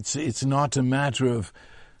thing. It's not a matter of...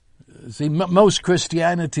 See, most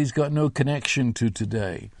Christianity's got no connection to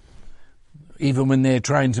today. Even when they're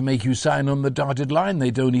trying to make you sign on the dotted line,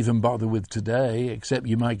 they don't even bother with today, except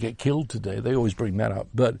you might get killed today. They always bring that up.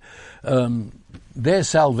 But their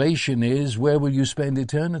salvation is, where will you spend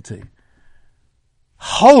eternity?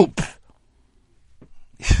 Hope.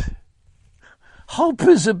 Hope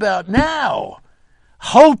is about now.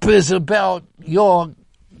 Hope is about your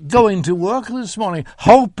going to work this morning.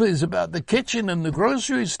 Hope is about the kitchen and the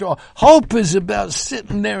grocery store. Hope is about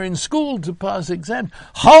sitting there in school to pass exams.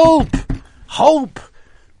 Hope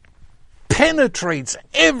penetrates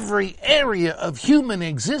every area of human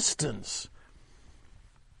existence.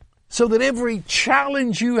 So that every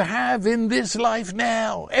challenge you have in this life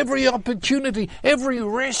now, every opportunity, every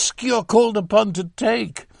risk you're called upon to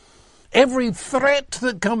take, every threat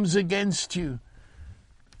that comes against you,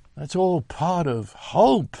 that's all part of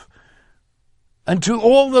hope. And to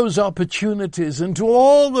all those opportunities and to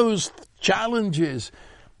all those challenges,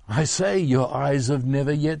 I say your eyes have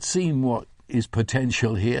never yet seen what is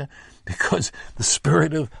potential here, because the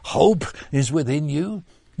spirit of hope is within you.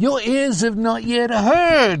 Your ears have not yet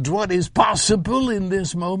heard what is possible in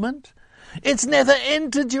this moment. It's never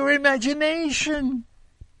entered your imagination.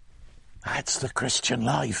 That's the Christian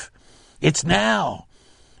life. It's now.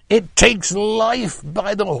 It takes life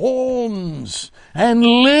by the horns and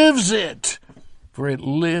lives it, for it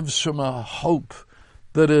lives from a hope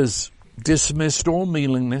that has dismissed all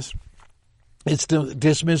meaninglessness. It's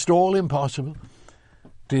dismissed all impossible,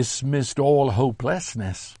 dismissed all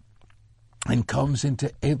hopelessness, and comes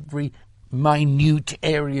into every minute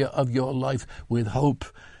area of your life with hope.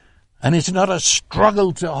 And it's not a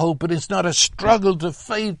struggle to hope, but it's not a struggle to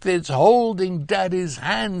faith. It's holding Daddy's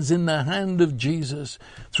hands in the hand of Jesus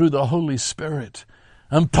through the Holy Spirit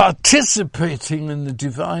and participating in the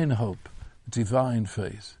divine hope, divine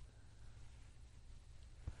faith.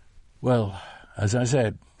 Well, as I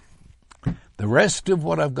said, the rest of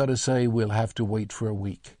what I've got to say will have to wait for a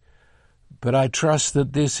week. But I trust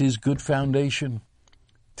that this is good foundation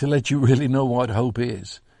to let you really know what hope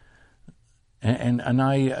is. And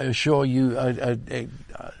I assure you,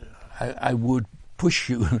 I would push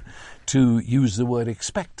you to use the word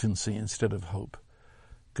expectancy instead of hope,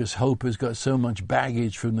 because hope has got so much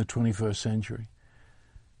baggage from the 21st century.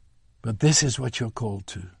 But this is what you're called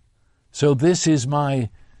to. So this is my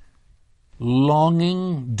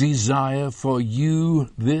longing desire for you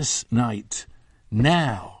this night.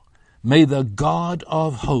 Now, may the God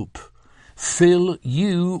of hope fill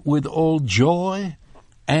you with all joy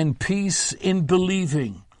and peace in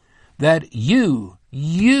believing that you,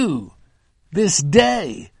 this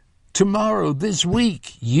day, tomorrow, this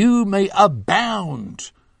week, you may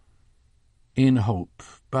abound in hope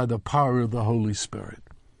by the power of the Holy Spirit.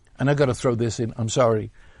 And I've got to throw this in. I'm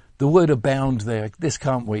sorry. The word abound there, this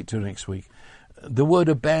can't wait till next week. The word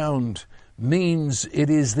abound means it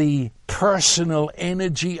is the personal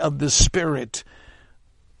energy of the Spirit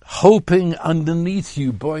hoping underneath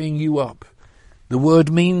you, buoying you up. The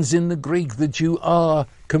word means in the Greek that you are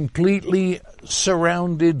completely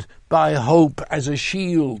surrounded by hope as a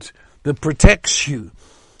shield that protects you.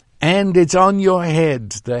 And it's on your head,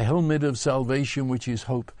 the helmet of salvation, which is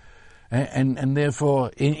hope. And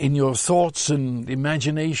therefore, in your thoughts and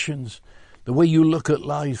imaginations, the way you look at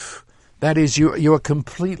life, that is, you're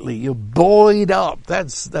buoyed up.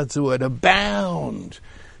 That's the word, abound.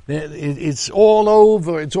 It's all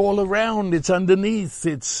over, it's all around, it's underneath,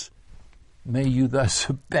 may you thus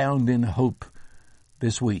abound in hope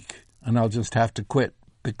this week. And I'll just have to quit,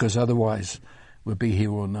 because otherwise we'll be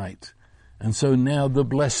here all night. And so now the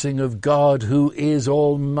blessing of God, who is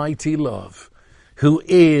almighty love, who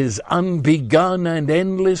is unbegun and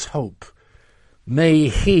endless hope, may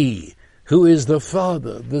He, who is the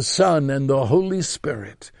Father, the Son, and the Holy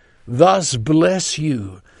Spirit, thus bless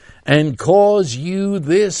you and cause you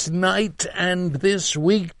this night and this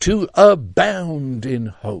week to abound in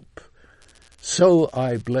hope. So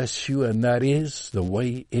I bless you, and that is the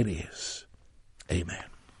way it is. Amen.